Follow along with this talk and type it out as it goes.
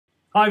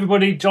Hi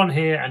everybody, John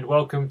here and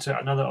welcome to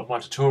another of my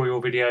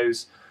tutorial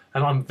videos.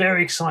 And I'm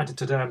very excited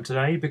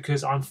today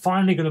because I'm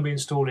finally going to be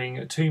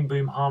installing Toon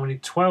Boom Harmony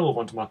 12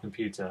 onto my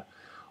computer.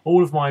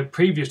 All of my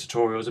previous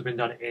tutorials have been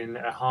done in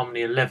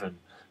Harmony 11,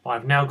 but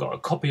I've now got a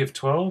copy of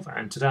 12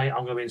 and today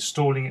I'm going to be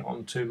installing it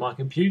onto my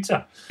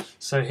computer.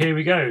 So here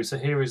we go. So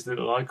here is the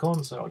little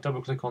icon, so I'll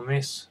double click on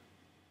this.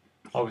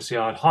 Obviously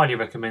I'd highly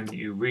recommend that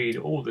you read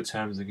all the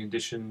terms and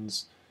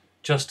conditions.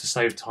 Just to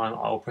save time,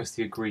 I'll press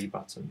the agree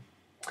button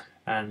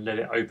and let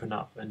it open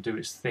up and do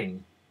its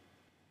thing.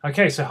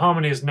 Okay, so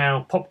Harmony is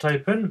now popped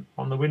open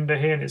on the window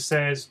here and it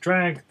says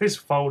drag this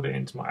folder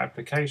into my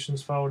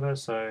applications folder,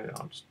 so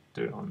I'll just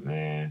do it on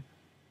there.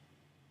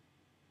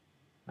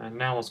 And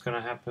now what's going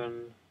to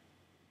happen,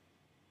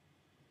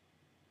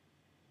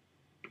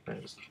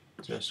 let's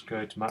just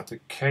go to my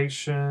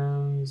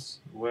applications.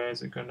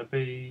 Where's it going to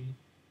be?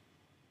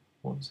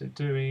 What's it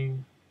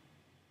doing?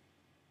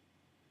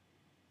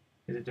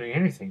 Is it doing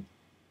anything?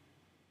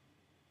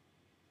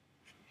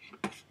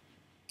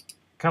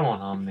 Come on,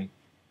 Harmony.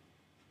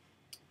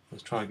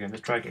 Let's try again.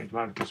 Let's drag it into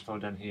my application file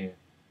down here.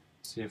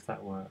 See if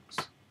that works.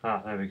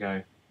 Ah, there we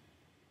go.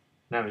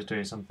 Now it's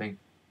doing something.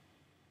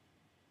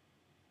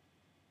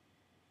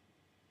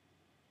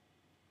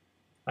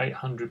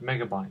 800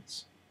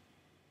 megabytes.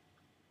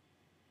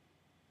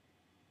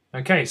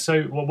 Okay,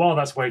 so while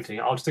that's waiting,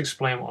 I'll just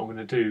explain what I'm going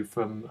to do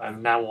from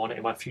now on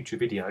in my future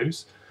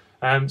videos.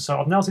 So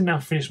I've now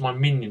finished my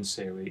Minion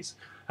series,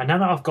 and now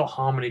that I've got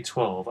Harmony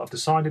 12, I've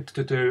decided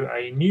to do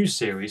a new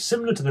series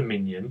similar to the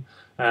Minion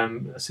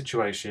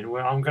situation,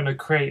 where I'm going to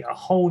create a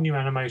whole new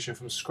animation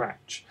from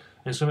scratch.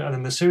 And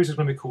then the series is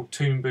going to be called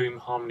Toon Boom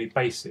Harmony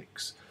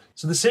Basics.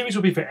 So the series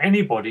will be for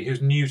anybody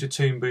who's new to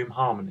Toon Boom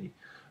Harmony.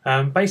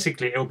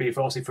 Basically, it will be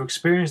for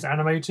experienced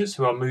animators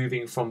who are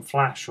moving from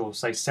Flash or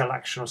say Cell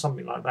Action or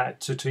something like that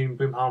to Toon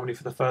Boom Harmony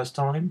for the first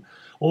time,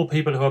 or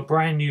people who are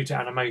brand new to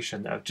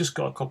animation that have just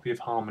got a copy of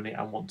Harmony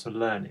and want to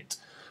learn it.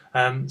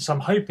 So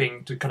I'm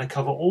hoping to kind of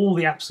cover all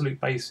the absolute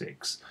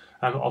basics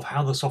of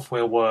how the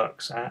software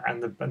works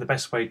and the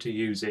best way to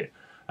use it.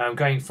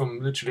 Going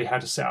from literally how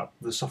to set up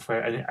the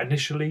software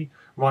initially,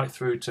 right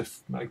through to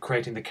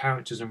creating the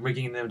characters and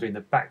rigging them, doing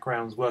the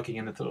backgrounds, working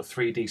in the sort of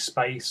 3D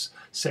space,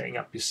 setting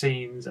up your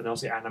scenes, and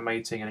also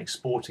animating and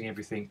exporting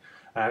everything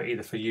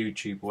either for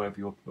YouTube or wherever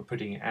you're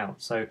putting it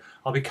out. So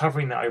I'll be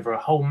covering that over a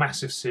whole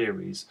massive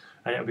series,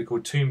 and it'll be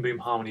called Toon Boom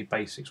Harmony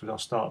Basics, which I'll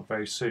start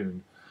very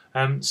soon.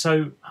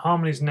 So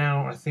Harmony's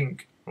now, I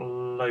think,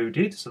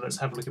 loaded. So let's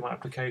have a look at my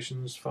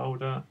applications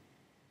folder.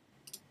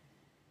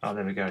 Oh,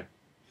 there we go.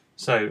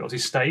 So obviously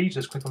stage,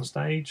 let's click on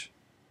stage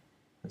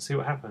and see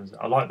what happens.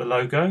 I like the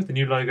logo, the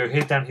new logo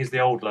here. Down here's the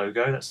old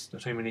logo, that's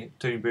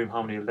Toon Boom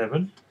Harmony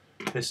 11.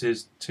 This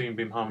is Toon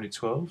Boom Harmony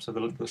 12, so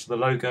the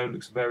logo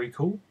looks very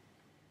cool.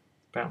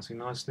 Bouncing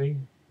nicely.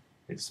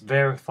 It's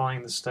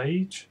verifying the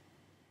stage.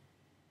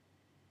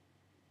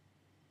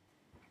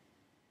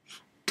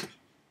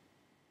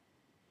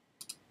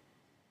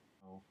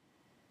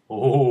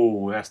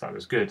 Oh, yes, that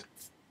was good.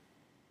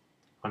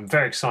 I'm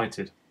very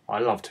excited. I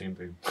love Toon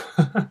Boom.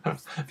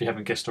 If you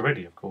haven't guessed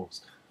already, of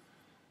course.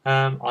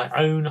 I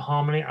own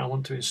Harmony. I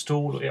want to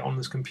install it on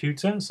this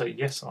computer, so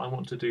yes, I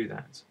want to do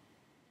that.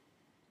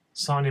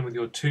 Sign in with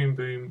your Toon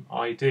Boom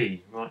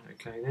ID. Right,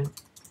 okay then.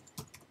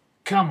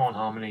 Come on,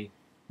 Harmony.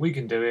 We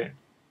can do it.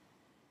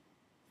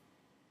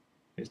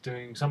 It's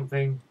doing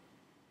something.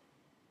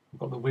 I've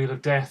got the Wheel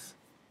of Death.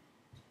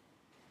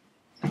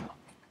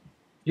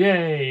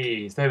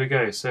 Yay! There we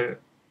go. So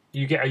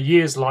you get a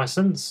year's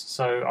license,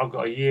 so I've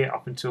got a year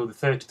up until the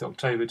 30th of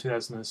October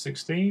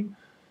 2016.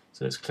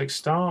 So let's click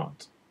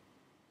start,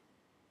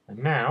 and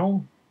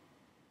now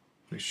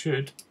we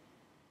should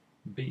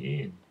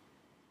be in.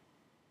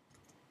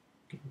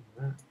 Give me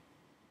that.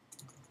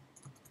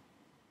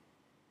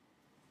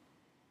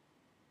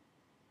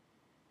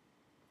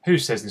 Who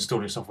says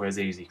installing software is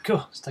easy?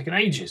 God, it's taken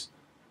ages.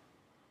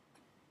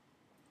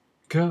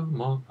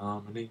 Come on,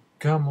 Harmony,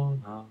 come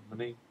on,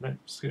 Harmony,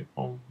 let's get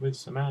on with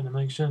some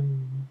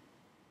animation.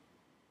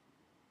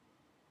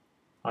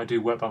 I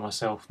do work by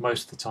myself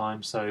most of the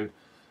time, so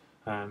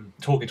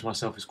talking to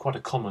myself is quite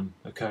a common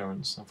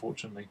occurrence,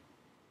 unfortunately.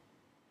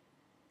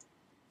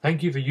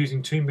 Thank you for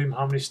using Toon Boom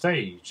Harmony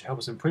Stage. To help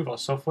us improve our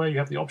software, you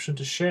have the option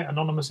to share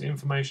anonymous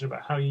information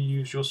about how you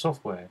use your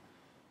software.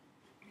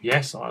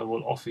 Yes, I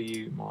will offer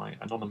you my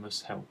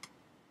anonymous help.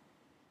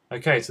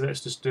 Okay, so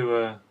let's just do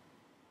a...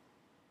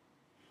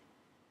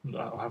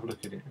 I'll have a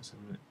look at it. Let's have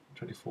a look.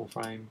 24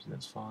 frames,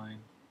 that's fine.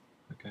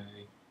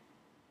 Okay.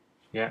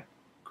 Yeah,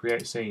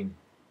 create scene.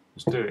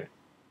 Let's do it.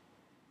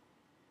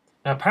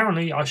 Now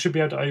apparently I should be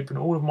able to open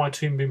all of my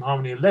Toon Boom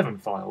Harmony 11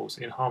 files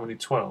in Harmony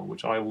 12,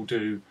 which I will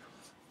do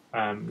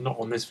not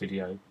on this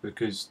video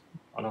because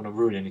I don't want to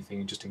ruin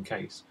anything just in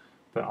case.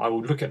 But I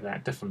will look at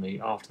that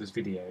definitely after this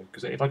video,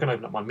 because if I can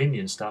open up my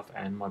Minion stuff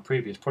and my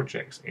previous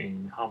projects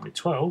in Harmony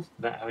 12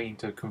 without having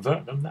to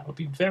convert them, that would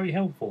be very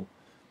helpful.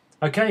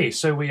 Okay,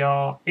 so we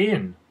are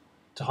in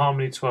to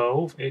Harmony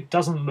 12. It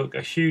doesn't look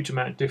a huge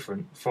amount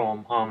different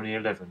from Harmony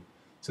 11,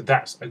 so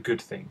that's a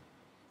good thing.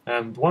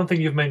 One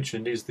thing you've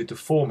mentioned is the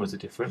deformers are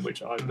different,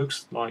 which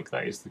looks like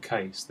that is the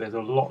case. There's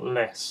a lot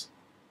less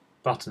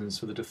buttons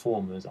for the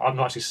deformers. I've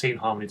not actually seen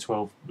Harmony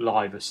 12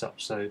 live as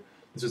such, so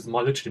this is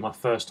literally my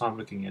first time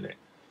looking at it.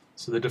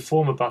 So the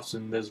deformer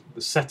button,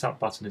 the setup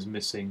button is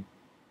missing,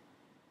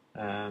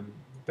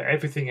 but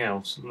everything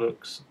else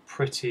looks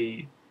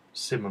pretty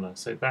similar,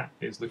 so that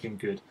is looking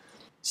good.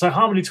 So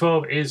Harmony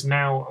 12 is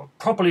now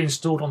properly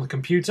installed on the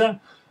computer,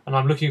 and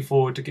I'm looking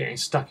forward to getting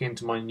stuck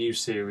into my new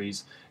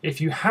series.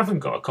 If you haven't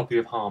got a copy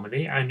of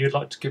Harmony and you'd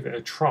like to give it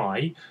a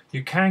try,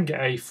 you can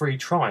get a free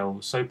trial.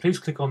 So please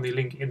click on the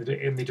link in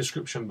the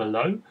description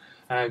below,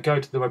 go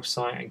to the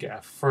website and get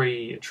a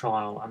free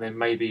trial, and then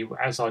maybe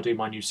as I do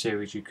my new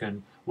series you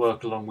can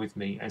work along with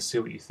me and see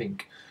what you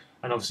think.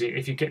 And obviously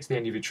if you get to the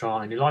end of your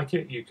trial and you like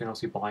it, you can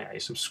obviously buy a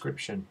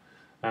subscription.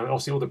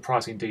 Obviously all the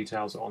pricing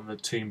details are on the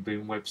Toon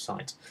Boom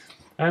website.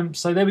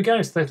 So there we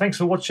go. So thanks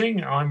for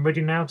watching. I'm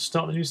ready now to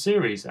start the new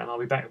series, and I'll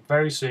be back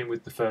very soon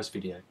with the first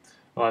video.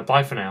 Alright,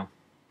 bye for now.